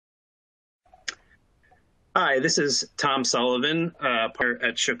Hi, this is Tom Sullivan, partner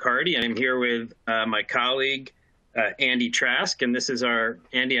at Shokardi, and I'm here with my colleague, Andy Trask, and this is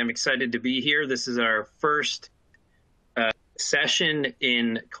Andy, I'm excited to be here. This is our first session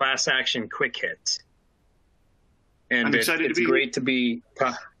in class action quick hits. And I'm excited it's great to be,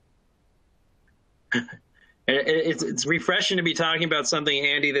 it's refreshing to be talking about something,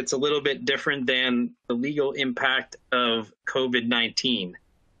 Andy, that's a little bit different than the legal impact of COVID-19.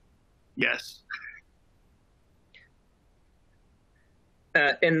 Yes.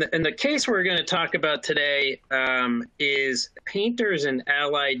 And the case we're going to talk about today is Painters and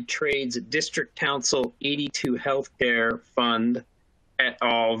Allied Trades District Council 82 Healthcare Fund et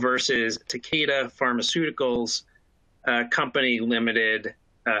al. Versus Takeda Pharmaceuticals Company Limited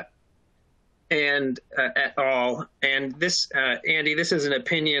and et al. And this, Andy, this is an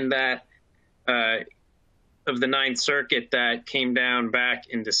opinion that of the Ninth Circuit that came down back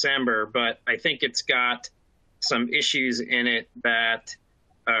in December, but I think it's got some issues in it that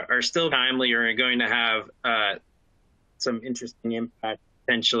are still timely or are going to have some interesting impact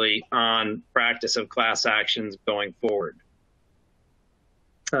potentially on practice of class actions going forward.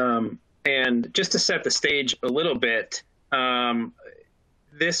 And just to set the stage a little bit,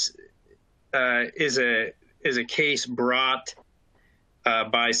 this is a case brought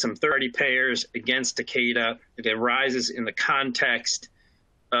by some third-party payors against Takeda. It arises in the context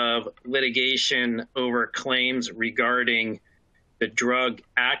of litigation over claims regarding the drug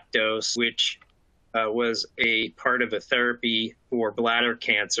Actos, which was a part of a therapy for bladder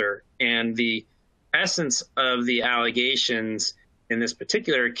cancer. And the essence of the allegations in this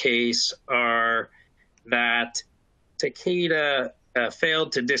particular case are that Takeda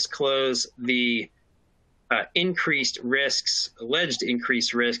failed to disclose the alleged increased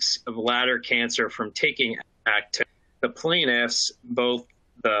risks of bladder cancer from taking Actos. The plaintiffs, both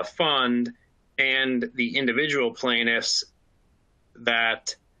the fund and the individual plaintiffs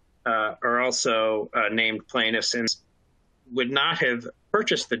that are also named plaintiffs, and would not have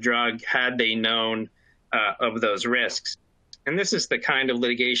purchased the drug had they known of those risks. And this is the kind of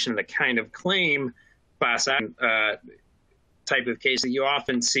litigation, the kind of claim class action type of case that you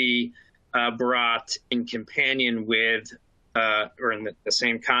often see brought in companion with or in the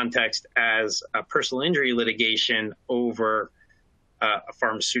same context as a personal injury litigation over a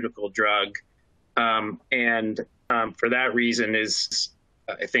pharmaceutical drug, and for that reason is,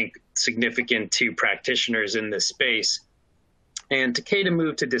 I think, significant to practitioners in this space. And Takeda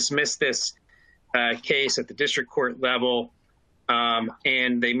moved to dismiss this case at the district court level,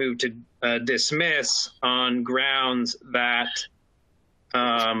 and they moved to dismiss on grounds that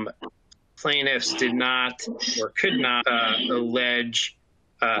plaintiffs did not or could not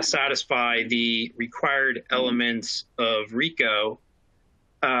satisfy the required elements of Rico,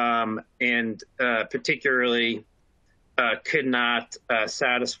 and particularly could not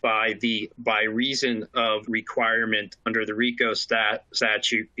satisfy the by reason of requirement under the Rico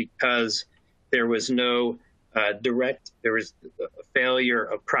statute, because there was no there was a failure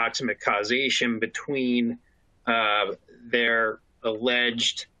of proximate causation between their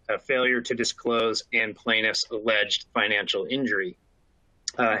alleged failure to disclose and plaintiffs' alleged financial injury.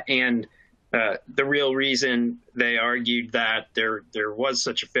 And the real reason they argued that there was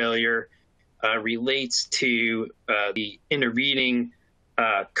such a failure relates to the intervening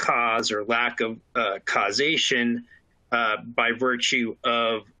cause or lack of causation by virtue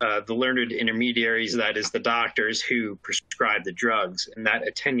of the learned intermediaries, that is the doctors who prescribe the drugs. And that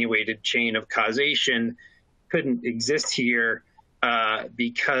attenuated chain of causation couldn't exist here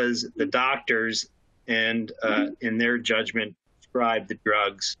because the doctors and in their judgment prescribed the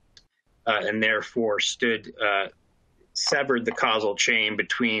drugs and therefore severed the causal chain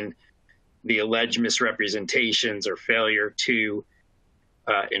between the alleged misrepresentations or failure to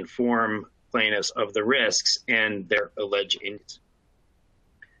inform plaintiffs of the risks and their alleged injuries.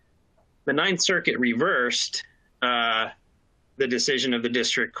 The Ninth Circuit reversed the decision of the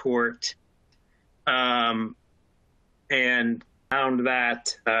district court and found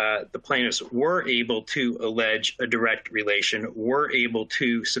that the plaintiffs were able to allege a direct relation, were able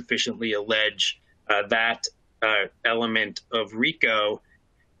to sufficiently allege that element of Rico,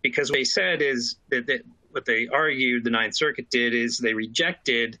 because what they said is that what they argued, the Ninth Circuit did, is they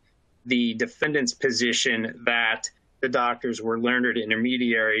rejected the defendant's position that the doctors were learned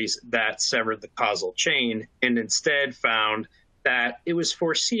intermediaries that severed the causal chain, and instead found that it was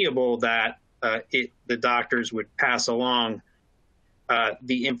foreseeable that the doctors would pass along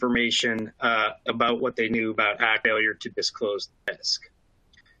the information about what they knew about failure to disclose the risk.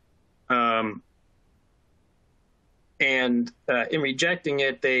 And in rejecting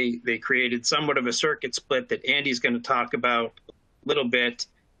it, they created somewhat of a circuit split that Andy's going to talk about a little bit,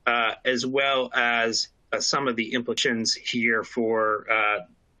 as well as some of the implications here for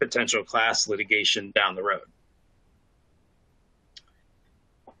potential class litigation down the road.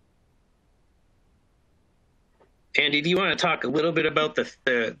 Andy, do you want to talk a little bit about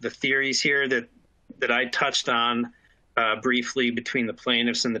the theories here that I touched on briefly between the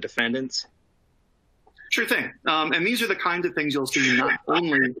plaintiffs and the defendants? Sure thing. And these are the kinds of things you'll see not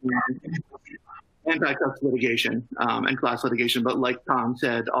only in antitrust litigation and class litigation, but like Tom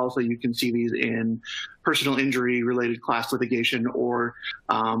said, also you can see these in personal injury related class litigation or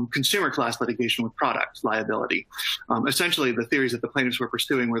consumer class litigation with product liability. Essentially, the theories that the plaintiffs were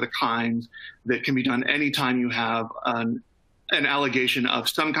pursuing were the kinds that can be done anytime you have an allegation of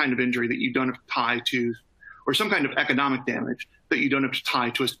some kind of injury that you don't have to tie to, or some kind of economic damage that you don't have to tie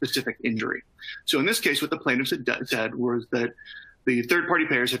to a specific injury. So in this case, what the plaintiffs had said was that the third-party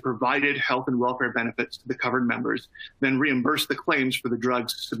payors had provided health and welfare benefits to the covered members, then reimbursed the claims for the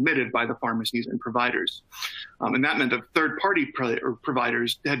drugs submitted by the pharmacies and providers. And that meant that third-party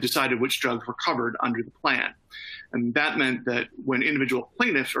providers had decided which drugs were covered under the plan. And that meant that when individual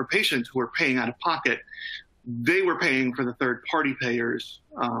plaintiffs or patients were paying out of pocket, they were paying for the third-party payors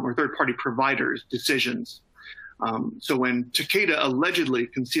or third-party providers' decisions. So when Takeda allegedly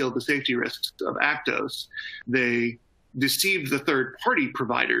concealed the safety risks of Actos, they deceived the third-party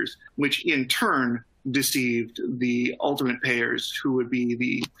providers, which in turn deceived the ultimate payors, who would be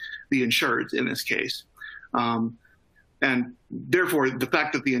the insureds in this case. And therefore, the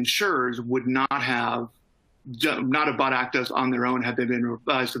fact that the insurers would not have bought Actos on their own had they been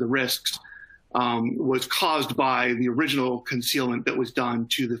advised of the risks was caused by the original concealment that was done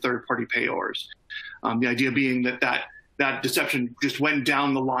to the third-party payors. The idea being that deception just went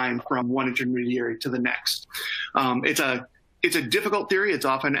down the line from one intermediary to the next. It's a difficult theory. It's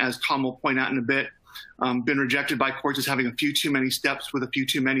often, as Tom will point out in a bit, been rejected by courts as having a few too many steps with a few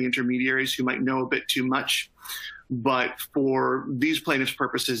too many intermediaries who might know a bit too much. But for these plaintiffs'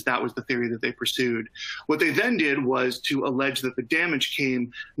 purposes, that was the theory that they pursued. What they then did was to allege that the damage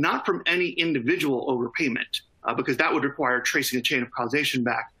came not from any individual overpayment, because that would require tracing a chain of causation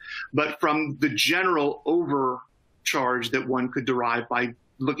back, but from the general overcharge that one could derive by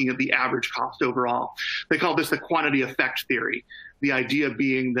looking at the average cost overall. They call this the quantity effect theory. The idea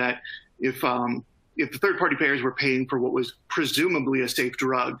being that if the third-party payors were paying for what was presumably a safe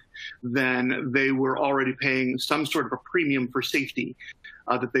drug, then they were already paying some sort of a premium for safety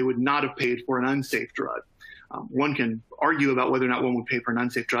that they would not have paid for an unsafe drug. One can argue about whether or not one would pay for an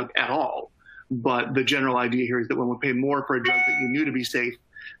unsafe drug at all, but the general idea here is that one would pay more for a drug that you knew to be safe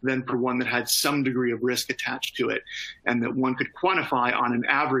than for one that had some degree of risk attached to it, and that one could quantify on an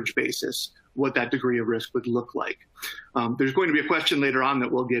average basis what that degree of risk would look like. There's going to be a question later on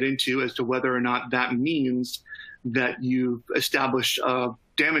that we'll get into as to whether or not that means that you've established a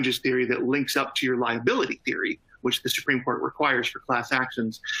damages theory that links up to your liability theory, which the Supreme Court requires for class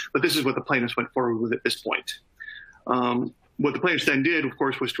actions. But this is what the plaintiffs went forward with at this point. What the plaintiffs then did, of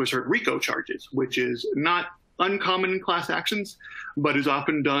course, was to assert Rico charges, which is not uncommon in class actions, but is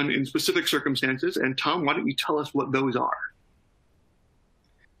often done in specific circumstances. And Tom, why don't you tell us what those are?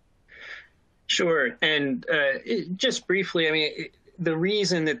 Sure. And just briefly, I mean, the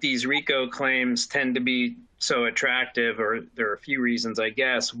reason that these Rico claims tend to be so attractive, or there are a few reasons, I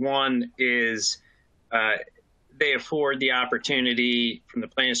guess. One is they afford the opportunity from the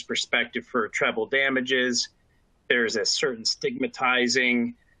plaintiff's perspective for treble damages. There's a certain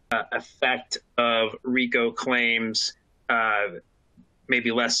stigmatizing effect of Rico claims,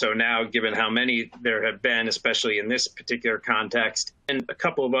 maybe less so now, given how many there have been, especially in this particular context. And a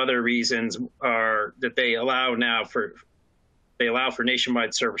couple of other reasons are that they allow for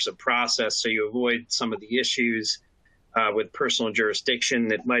nationwide service of process, so you avoid some of the issues with personal jurisdiction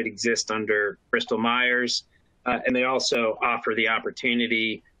that might exist under Bristol-Myers. And they also offer the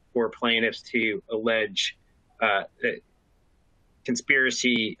opportunity for plaintiffs to allege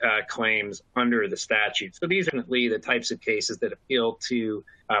conspiracy claims under the statute. So these are definitely the types of cases that appeal to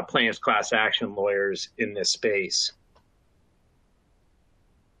plaintiffs' class action lawyers in this space.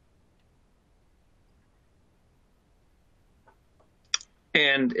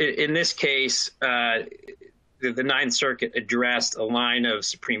 And in this case, the Ninth Circuit addressed a line of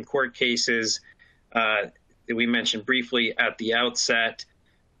Supreme Court cases that we mentioned briefly at the outset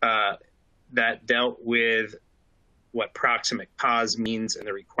that dealt with what proximate cause means and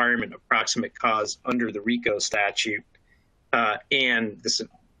the requirement of proximate cause under the Rico statute. And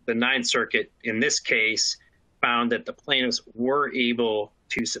the Ninth Circuit, in this case, found that the plaintiffs were able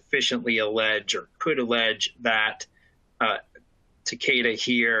to sufficiently allege or could allege that Takeda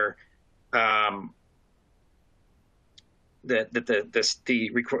here, that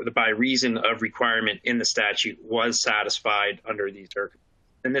the by reason of requirement in the statute was satisfied under these circuits.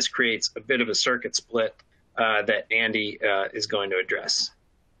 And this creates a bit of a circuit split that Andy is going to address.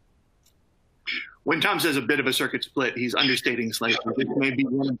 When Tom says a bit of a circuit split, he's understating slightly. This may be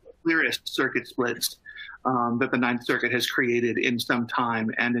one of the clearest circuit splits that the Ninth Circuit has created in some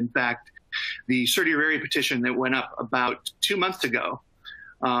time. And in fact, the certiorari petition that went up about 2 months ago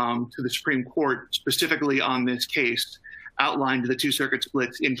to the Supreme Court specifically on this case outlined the two circuit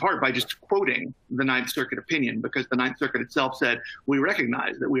splits in part by just quoting the Ninth Circuit opinion, because the Ninth Circuit itself said, we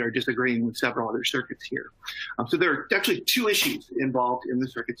recognize that we are disagreeing with several other circuits here. So there are actually two issues involved in the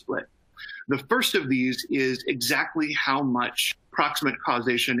circuit split. The first of these is exactly how much proximate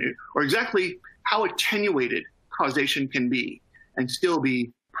causation, or exactly how attenuated causation can be and still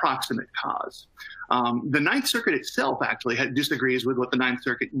be proximate cause. The Ninth Circuit itself actually disagrees with what the Ninth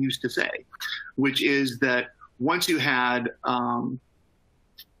Circuit used to say, which is that once you had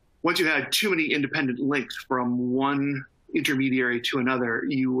too many independent links from one intermediary to another,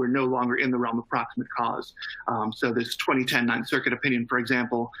 you were no longer in the realm of proximate cause. So this 2010 Ninth Circuit opinion, for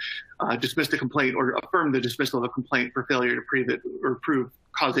example, dismissed a complaint or affirmed the dismissal of a complaint for failure to prove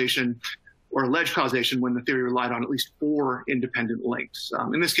causation or alleged causation when the theory relied on at least 4 independent links.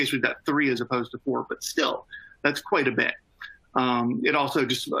 In this case, we've got 3 as opposed to 4, but still, that's quite a bit. It also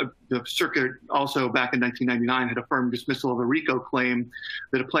the circuit also back in 1999 had affirmed dismissal of a Rico claim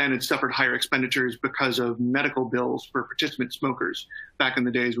that a plan had suffered higher expenditures because of medical bills for participant smokers back in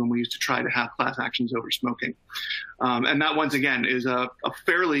the days when we used to try to have class actions over smoking. And that once again is a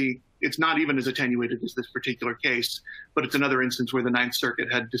fairly, it's not even as attenuated as this particular case, but it's another instance where the Ninth Circuit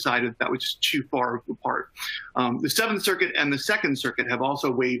had decided that was just too far apart. The Seventh Circuit and the Second Circuit have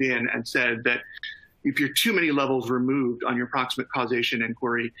also weighed in and said that if you're too many levels removed on your proximate causation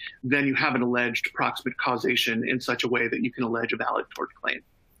inquiry, then you haven't alleged proximate causation in such a way that you can allege a valid tort claim.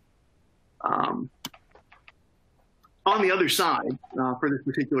 On the other side, for this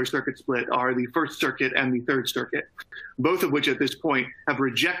particular circuit split, are the First Circuit and the Third Circuit, both of which at this point have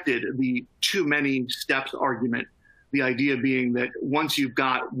rejected the too many steps argument. The idea being that once you've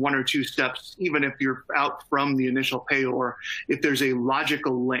got 1 or 2 steps, even if you're out from the initial payor, if there's a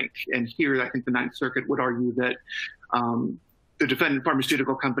logical link, and here I think the Ninth Circuit would argue that the defendant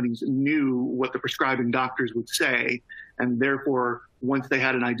pharmaceutical companies knew what the prescribing doctors would say, and therefore, once they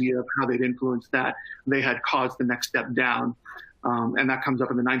had an idea of how they'd influence that, they had caused the next step down. And that comes up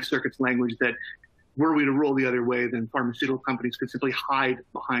in the Ninth Circuit's language that were we to rule the other way, then pharmaceutical companies could simply hide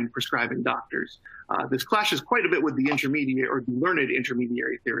behind prescribing doctors. This clashes quite a bit with the intermediate or the learned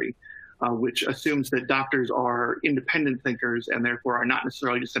intermediary theory, which assumes that doctors are independent thinkers and therefore are not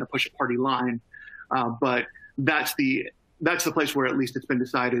necessarily just going to push a party line. But that's the place where at least it's been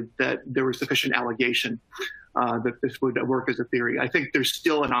decided that there was sufficient allegation that this would work as a theory. I think there's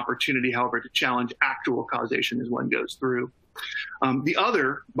still an opportunity, however, to challenge actual causation as one goes through. The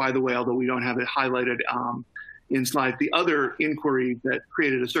other, by the way, although we don't have it highlighted in slides, the other inquiry that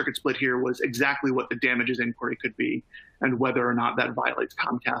created a circuit split here was exactly what the damages inquiry could be and whether or not that violates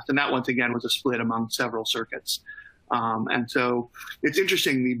Comcast. And that, once again, was a split among several circuits. And so it's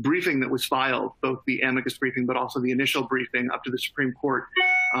interesting, the briefing that was filed, both the amicus briefing, but also the initial briefing up to the Supreme Court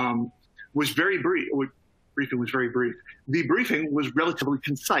was very brief. Briefing was very brief. The briefing was relatively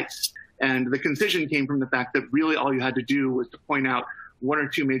concise. And the concision came from the fact that really all you had to do was to point out 1 or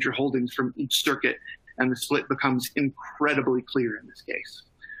 2 major holdings from each circuit, and the split becomes incredibly clear in this case.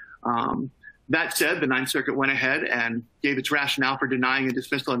 That said, the Ninth Circuit went ahead and gave its rationale for denying a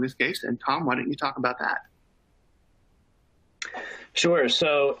dismissal in this case. And Tom, why don't you talk about that? Sure.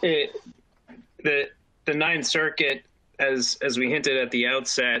 So the Ninth Circuit, as we hinted at the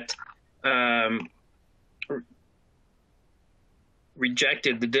outset,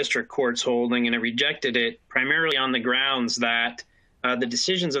 rejected the district court's holding, and it rejected it primarily on the grounds that the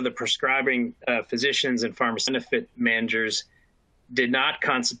decisions of the prescribing physicians and pharmacy benefit managers did not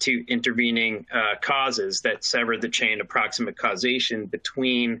constitute intervening causes that severed the chain of proximate causation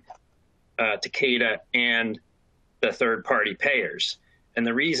between Takeda and the third-party payors. And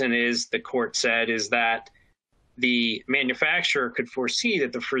the reason is, the court said, is that the manufacturer could foresee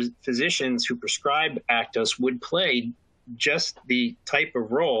that the physicians who prescribed Actos would play just the type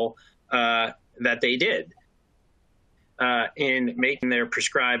of role that they did in making their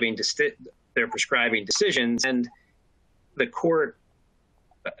prescribing decisions. And the court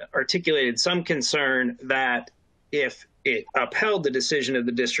articulated some concern that if it upheld the decision of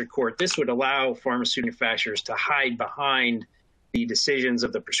the district court, this would allow pharmaceutical manufacturers to hide behind the decisions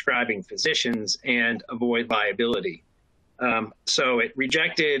of the prescribing physicians and avoid liability. So it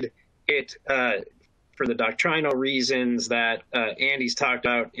rejected it for the doctrinal reasons that Andy's talked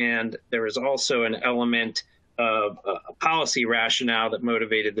about, and there was also an element of a policy rationale that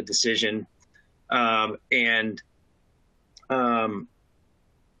motivated the decision.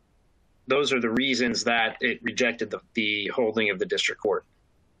 Those are the reasons that it rejected the holding of the district court.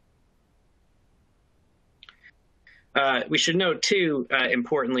 We should note, too,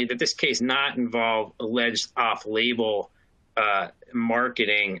 importantly, that this case not involve alleged off-label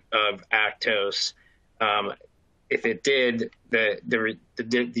marketing of Actos. If it did,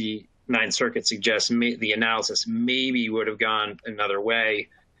 the Ninth Circuit suggests the analysis maybe would have gone another way.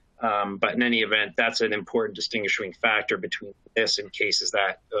 But in any event, that's an important distinguishing factor between this and cases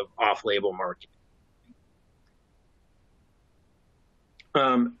of off-label marketing.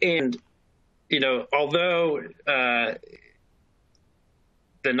 And, you know, although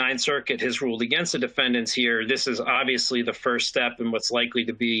the Ninth Circuit has ruled against the defendants here, this is obviously the first step in what's likely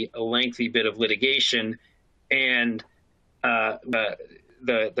to be a lengthy bit of litigation. And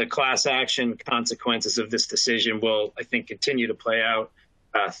the class action consequences of this decision will, I think, continue to play out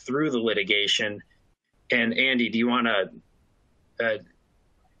through the litigation. And Andy, do you want to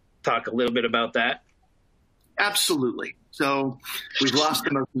talk a little bit about that? Absolutely. So we've lost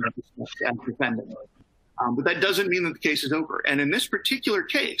the motion as defendant. But that doesn't mean that the case is over. And in this particular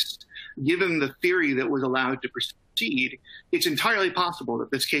case, given the theory that was allowed to proceed, it's entirely possible that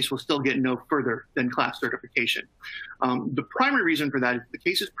this case will still get no further than class certification. The primary reason for that is the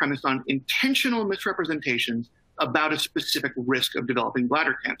case is premised on intentional misrepresentations about a specific risk of developing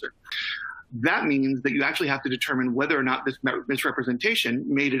bladder cancer. That means that you actually have to determine whether or not this misrepresentation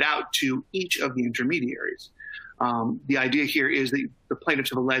made it out to each of the intermediaries. The idea here is that the plaintiffs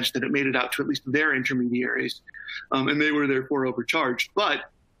have alleged that it made it out to at least their intermediaries, and they were therefore overcharged.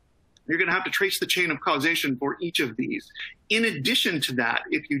 But you're going to have to trace the chain of causation for each of these. In addition to that,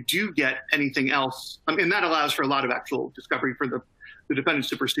 if you do get anything else, and that allows for a lot of actual discovery for the defendants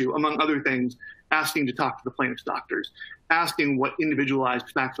to pursue, among other things, asking to talk to the plaintiff's doctors, asking what individualized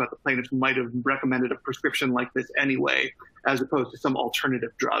facts about the plaintiffs might have recommended a prescription like this anyway, as opposed to some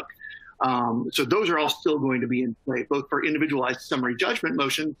alternative drug. So those are all still going to be in play, both for individualized summary judgment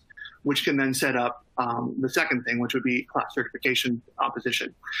motions, which can then set up the second thing, which would be class certification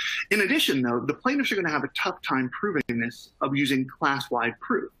opposition. In addition, though, the plaintiffs are going to have a tough time proving this of using class-wide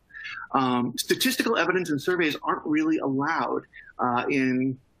proof. Statistical evidence and surveys aren't really allowed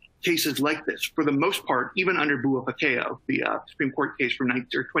in cases like this. For the most part, even under Buapakeo, the Supreme Court case from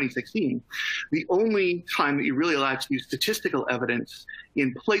 2016, the only time that you're really allowed to use statistical evidence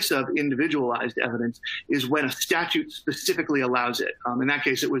in place of individualized evidence is when a statute specifically allows it. In that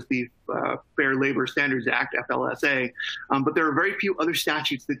case, it was the Fair Labor Standards Act, FLSA, but there are very few other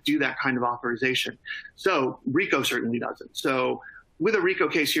statutes that do that kind of authorization. So Rico certainly doesn't. So with a Rico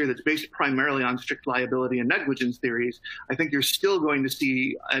case here that's based primarily on strict liability and negligence theories, I think you're still going to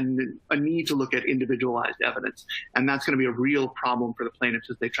see a need to look at individualized evidence. And that's going to be a real problem for the plaintiffs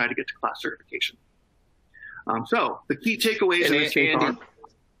as they try to get to class certification. So the key takeaways in this case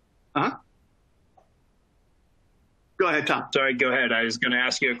are... Go ahead, Tom. Sorry, go ahead. I was going to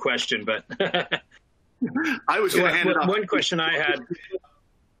ask you a question, but... I was going to hand it off. One question I had...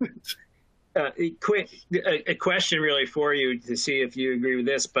 a question really for you to see if you agree with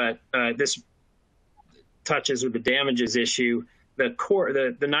this, but this touches with the damages issue.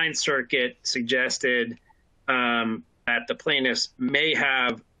 The Ninth Circuit suggested that the plaintiffs may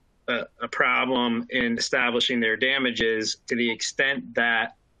have a problem in establishing their damages to the extent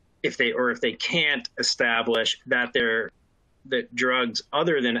that if they can't establish that that drugs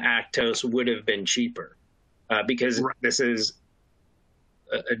other than Actos would have been cheaper, because this is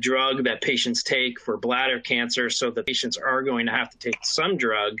a drug that patients take for bladder cancer, so the patients are going to have to take some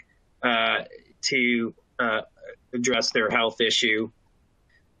drug to address their health issue.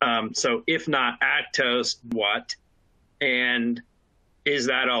 So if not Actos, what? And is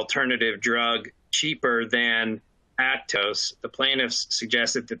that alternative drug cheaper than Actos? The plaintiffs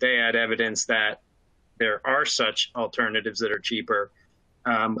suggested that they had evidence that there are such alternatives that are cheaper,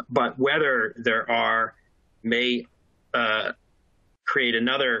 but whether there are may create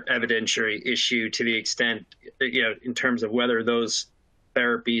another evidentiary issue to the extent, in terms of whether those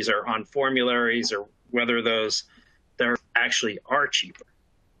therapies are on formularies or whether those therapies actually are cheaper.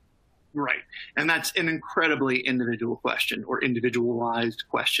 Right. And that's an incredibly individual question or individualized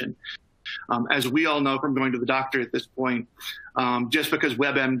question. As we all know from going to the doctor at this point, just because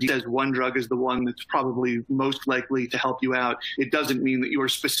WebMD says one drug is the one that's probably most likely to help you out, it doesn't mean that your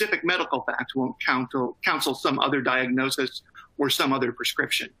specific medical facts won't counsel some other diagnosis or some other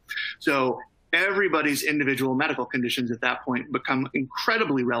prescription. So everybody's individual medical conditions at that point become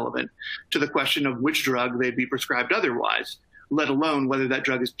incredibly relevant to the question of which drug they'd be prescribed otherwise, let alone whether that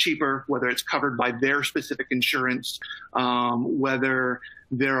drug is cheaper, whether it's covered by their specific insurance, whether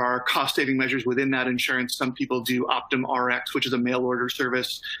there are cost-saving measures within that insurance. Some people do Optum RX, which is a mail-order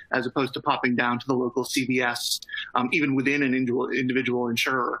service, as opposed to popping down to the local CVS, even within an individual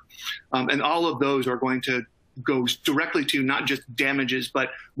insurer. And all of those are going to go directly to not just damages,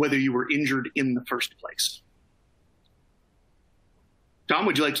 but whether you were injured in the first place. Tom,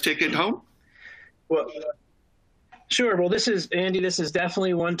 would you like to take it home? Well, sure. Well, Andy, this is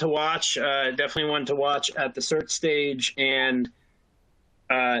definitely one to watch, definitely one to watch at the cert stage. And,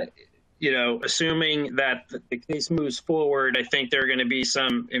 assuming that the case moves forward, I think there are going to be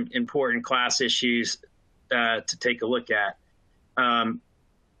some important class issues to take a look at.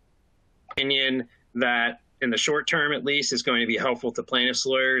 Opinion that in the short term, at least, is going to be helpful to plaintiffs'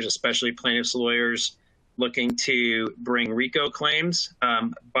 lawyers, especially plaintiffs' lawyers looking to bring Rico claims.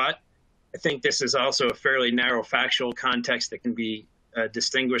 But I think this is also a fairly narrow factual context that can be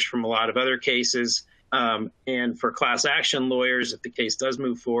distinguished from a lot of other cases. And for class action lawyers, if the case does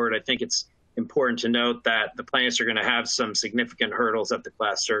move forward, I think it's important to note that the plaintiffs are going to have some significant hurdles at the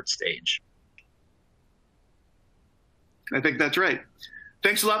class cert stage. I think that's right.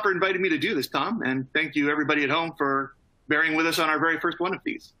 Thanks a lot for inviting me to do this, Tom. And thank you, everybody at home, for bearing with us on our very first one of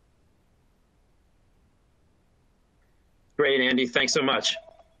these. Great, Andy. Thanks so much.